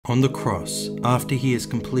On the cross, after he has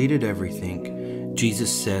completed everything,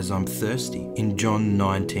 Jesus says, "I'm thirsty," in John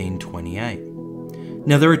 19:28.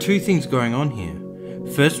 Now there are two things going on here.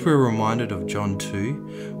 First, we're reminded of John 2,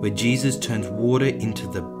 where Jesus turns water into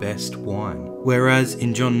the best wine. Whereas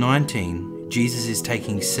in John 19, Jesus is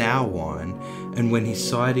taking sour wine, and when his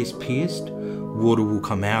side is pierced, water will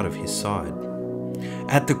come out of his side.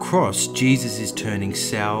 At the cross, Jesus is turning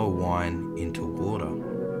sour wine into water.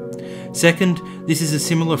 Second, this is a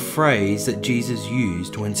similar phrase that Jesus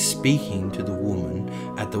used when speaking to the woman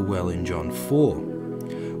at the well in John 4.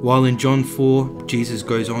 While in John 4, Jesus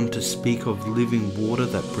goes on to speak of living water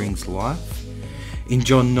that brings life, in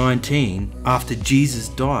John 19, after Jesus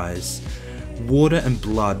dies, water and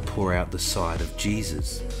blood pour out the side of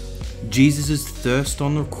Jesus. Jesus' thirst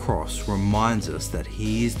on the cross reminds us that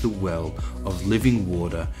he is the well of living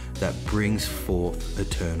water that brings forth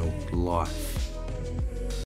eternal life.